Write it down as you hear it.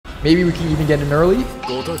Maybe we can even get an early.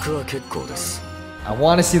 I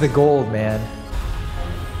want to see the gold, man.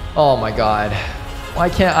 Oh my god. Why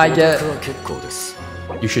can't I get...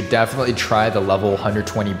 You should definitely try the level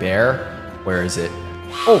 120 bear. Where is it?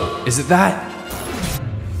 Oh, is it that?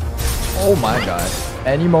 Oh my god.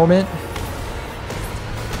 Any moment.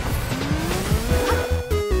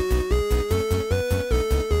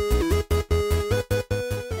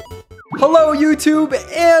 Hello YouTube,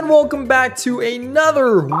 and welcome back to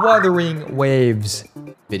another Wuthering Waves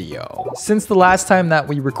video. Since the last time that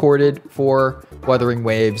we recorded for Wuthering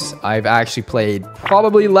Waves, I've actually played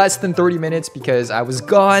probably less than 30 minutes because I was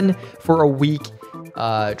gone for a week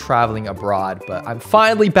traveling abroad, but I'm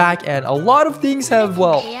finally back and a lot of things have,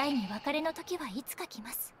 well...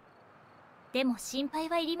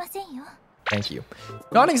 Thank you.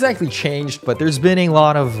 Not exactly changed, but there's been a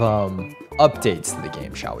lot of updates to the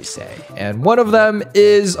game, shall we say. And one of them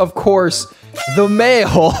is, of course, the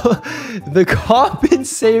mail. The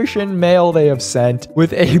compensation mail they have sent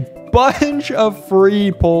with a bunch of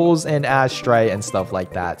free pulls and Astrite and stuff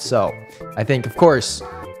like that. So I think, of course,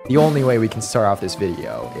 the only way we can start off this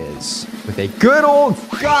video is with a good old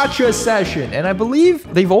gacha session. And I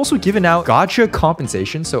believe they've also given out gacha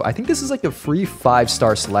compensation. So I think this is like the free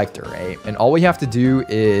 5-star selector, right? And all we have to do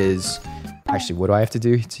is... Actually, what do I have to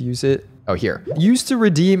do to use it? Oh, here. Use to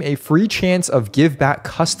redeem a free chance of give back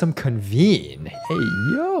custom convene. Hey,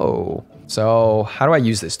 yo. So how do I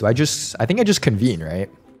use this? I think I just convene, right?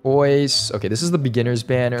 Boys. Okay, this is the beginner's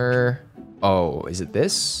banner. Oh, is it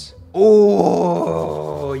this?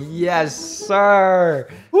 Oh, yes, sir.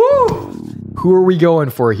 Woo! Who are we going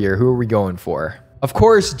for here? Who are we going for? Of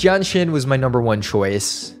course, JIANXIN was my #1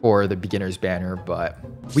 choice for the beginner's banner, but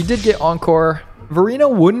we did get Encore. Verena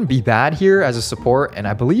wouldn't be bad here as a support, and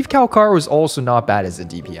I believe Calcar was also not bad as a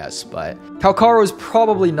DPS, but Calcar was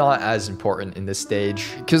probably not as important in this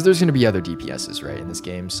stage because there's going to be other DPSs, right, in this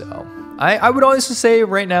game, so I would honestly say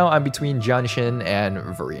right now I'm between JIANXIN and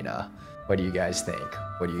Verena. What do you guys think?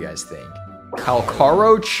 What do you guys think?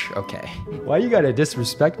 Calcaroach? Okay. Why you gotta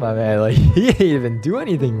disrespect my man? Like, he ain't even do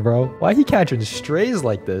anything, bro. Why he catching strays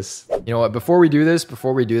like this? You know what? Before we do this,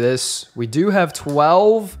 we do have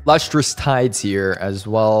 12 lustrous tides here, as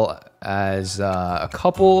well as a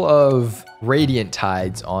couple of radiant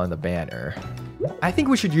tides on the banner. I think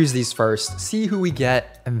we should use these first, see who we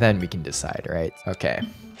get, and then we can decide, right? Okay.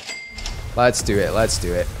 Let's do it. Let's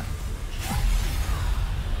do it.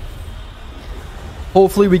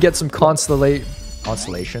 Hopefully we get some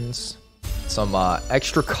constellations, some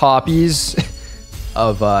extra copies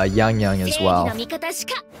of Yang as well.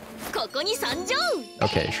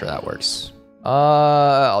 Okay, sure, that works.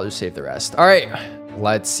 I'll just save the rest. All right,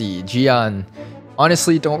 let's see. Jian,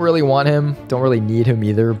 honestly, don't really want him. Don't really need him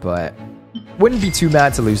either, but wouldn't be too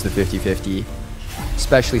mad to lose the 50-50,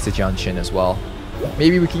 especially to JIANXIN as well.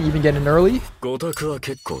 Maybe we can even get an early.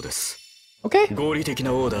 Okay.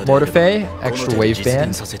 Mortife, extra wave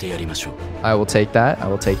band. I will take that. I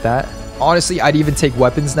will take that. Honestly, I'd even take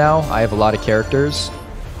weapons now. I have a lot of characters.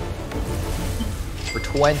 For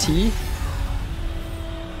 20.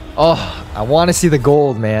 Oh, I want to see the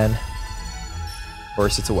gold, man. Of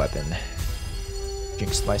course, it's a weapon.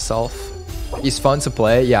 Jinxed myself. He's fun to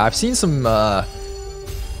play. Yeah, I've seen some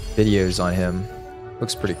videos on him.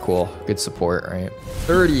 Looks pretty cool. Good support, right?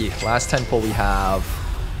 30. Last 10 pull we have.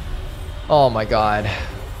 Oh my god.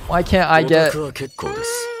 Why can't I get... Okay,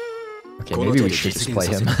 maybe we should just play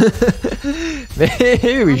him.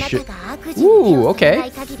 Maybe we should... Ooh, okay.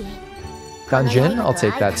 Ganjin, I'll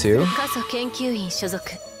take that too.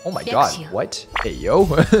 Oh my god, what? Hey, yo.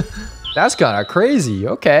 That's kind of crazy.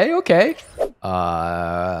 Okay, okay.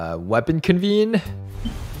 Weapon convene.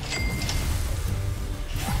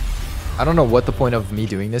 I don't know what the point of me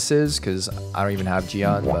doing this is, because I don't even have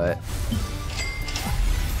Jian, but...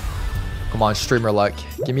 Come on, streamer luck.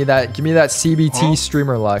 Give me that CBT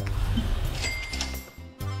streamer luck.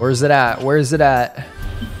 Where's it at? Where is it at?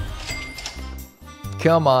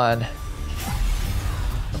 Come on.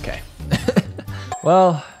 Okay.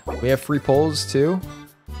 Well, we have free pulls too.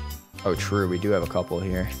 Oh, true. We do have a couple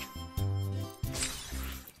here.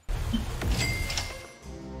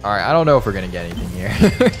 All right. I don't know if we're going to get anything here.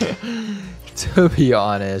 To be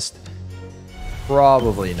honest,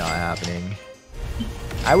 probably not happening.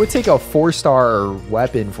 I would take a 4-star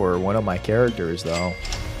weapon for one of my characters, though.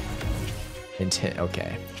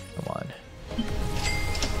 Okay, come on.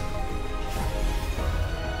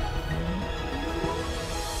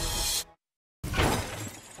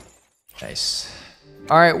 Nice.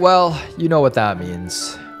 All right, well, you know what that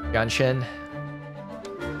means. JIANXIN.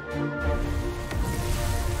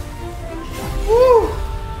 Woo!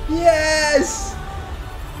 Yes!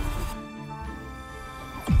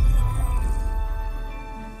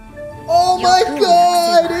 my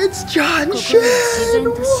god, it's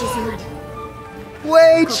JIANXIN!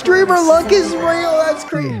 Wait, streamer luck is real, that's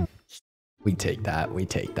crazy. We take that, we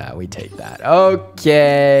take that, we take that.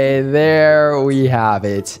 Okay, there we have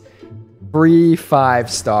it. Free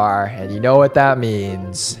 5-star, and you know what that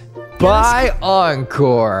means. Buy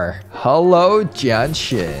Encore. Hello,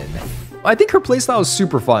 JIANXIN. I think her playstyle is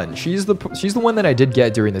super fun. She's the one that I did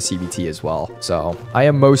get during the CBT as well. So I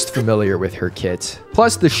am most familiar with her kit.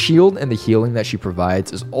 Plus the shield and the healing that she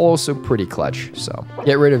provides is also pretty clutch. So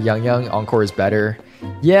get rid of Yang. Encore is better.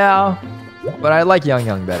 Yeah, but I like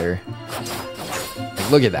Yang better.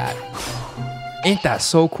 Like, look at that. Ain't that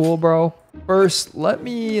so cool, bro? First, let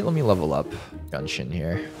me level up JIANXIN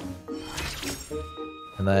here.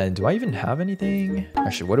 And then, do I even have anything?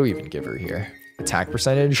 Actually, what do we even give her here? Attack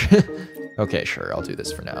percentage? Okay, sure, I'll do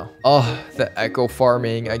this for now. Oh, the echo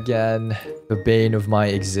farming again. The bane of my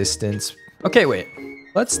existence. Okay, wait.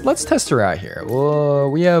 Let's test her out here. Well,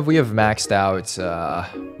 we have maxed out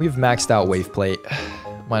wave plate.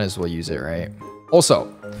 Might as well use it, right?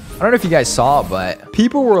 Also, I don't know if you guys saw, but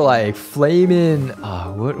people were like flaming.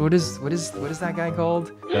 What is that guy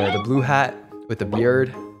called? The blue hat with the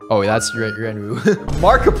beard. Oh, that's Renwu.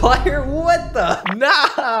 Markiplier? What the?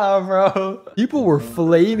 Nah, bro. People were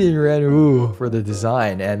flaming Renwu for the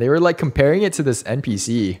design, and they were like comparing it to this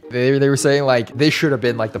NPC. They were saying like this should have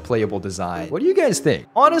been like the playable design. What do you guys think?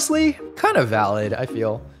 Honestly, kind of valid, I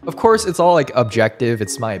feel. Of course, it's all like objective.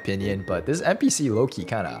 It's my opinion, but this NPC low-key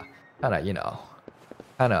kind of, you know,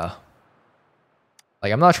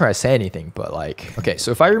 like, I'm not trying to say anything, but like, okay,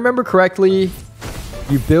 so if I remember correctly,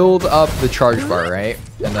 you build up the charge bar, right?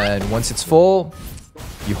 And then once it's full,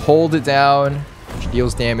 you hold it down, she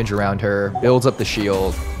deals damage around her, builds up the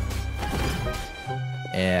shield.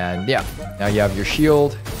 And yeah, now you have your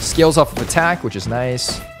shield, scales off of attack, which is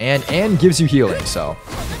nice, and gives you healing, so.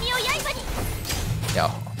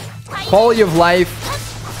 Yeah, quality of life,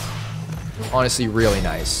 honestly, really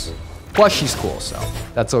nice. Plus, she's cool, so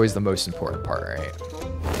that's always the most important part, right?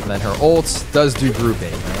 And then her ult does do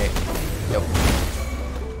grouping, right? Yep.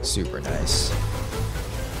 Super nice.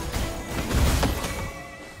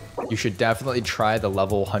 You should definitely try the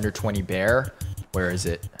level 120 bear. Where is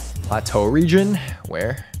it? Plateau region?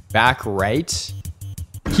 Where? Back right?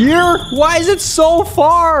 Here? Why is it so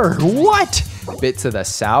far? What? Bit to the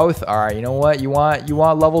south. All right, you know what? You want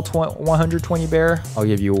level 120 bear? I'll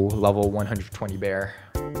give you level 120 bear.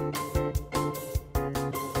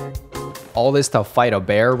 All this to fight a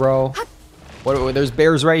bear, bro? What? There's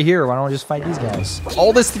bears right here. Why don't I just fight these guys?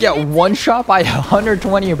 All this to get one shot by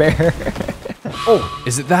 120 a bear. Oh,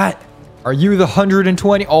 is it that? Are you the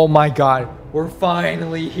 120? Oh my god. We're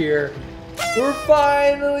finally here. We're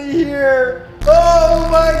finally here. Oh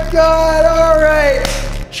my god. All right.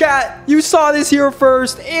 Chat, you saw this here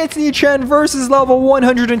first. Anthony Chen versus level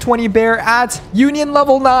 120 bear at Union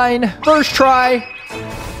level 9. First try.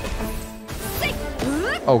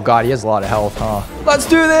 Oh god, he has a lot of health, huh? Let's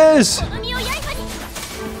do this!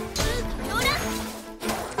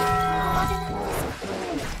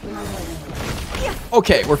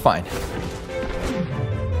 Okay, we're fine.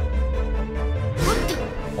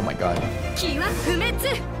 Oh my god.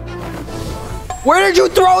 Where did you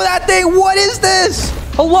throw that thing? What is this?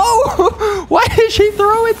 Hello? Why did she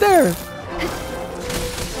throw it there?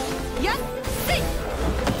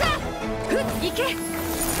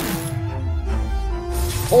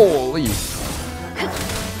 Holy.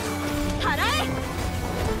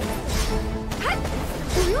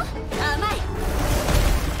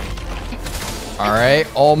 All right,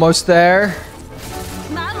 almost there.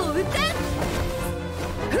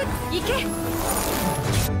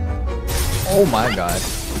 Oh my god.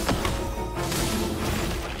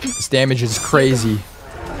 This damage is crazy.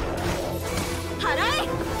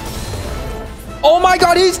 Oh my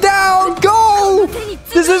god, he's down! Go!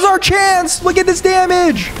 This is our chance! Look at this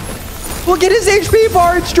damage! Look at his HP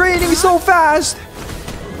bar! It's draining so fast!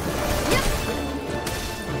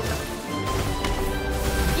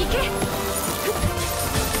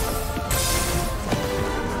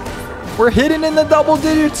 We're hidden in the double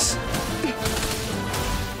digits!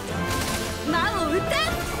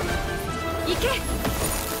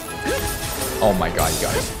 Oh my god, he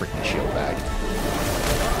got his freaking shield back.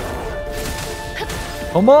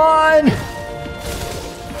 Come on!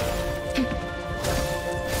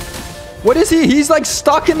 What is he? He's like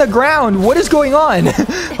stuck in the ground. What is going on?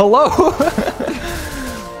 Hello?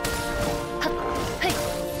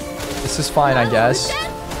 This is fine, I guess.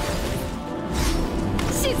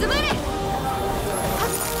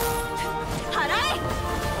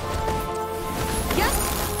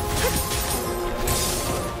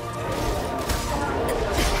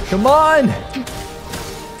 Come on!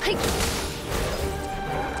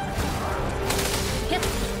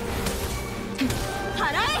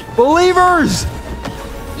 Believers!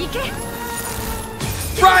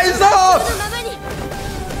 Rise up!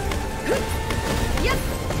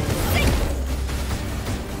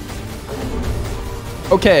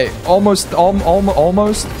 Okay, almost.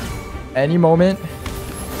 Any moment.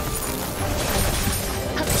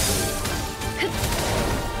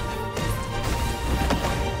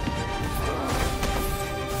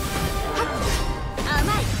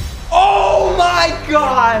 Oh my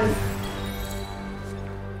god!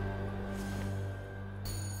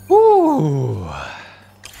 Ooh.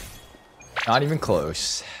 Not even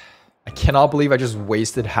close. I cannot believe I just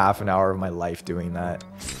wasted half an hour of my life doing that.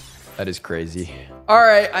 That is crazy. All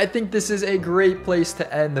right, I think this is a great place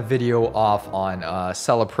to end the video off on.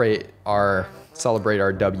 Celebrate our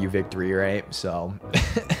W victory, right? So,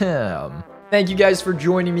 thank you guys for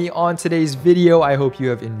joining me on today's video. I hope you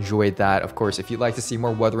have enjoyed that. Of course, if you'd like to see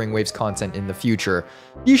more Wuthering Waves content in the future,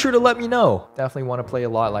 be sure to let me know. Definitely want to play a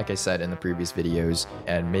lot, like I said in the previous videos,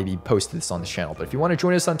 and maybe post this on the channel. But if you want to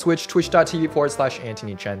join us on Twitch,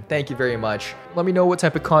 twitch.tv/AntonyChen. Thank you very much. Let me know what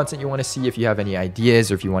type of content you want to see, if you have any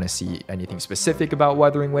ideas, or if you want to see anything specific about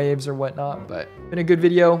Wuthering Waves or whatnot. But been a good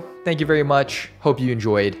video. Thank you very much. Hope you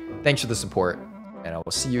enjoyed. Thanks for the support, and I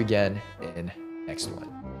will see you again in next one.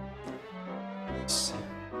 Peace.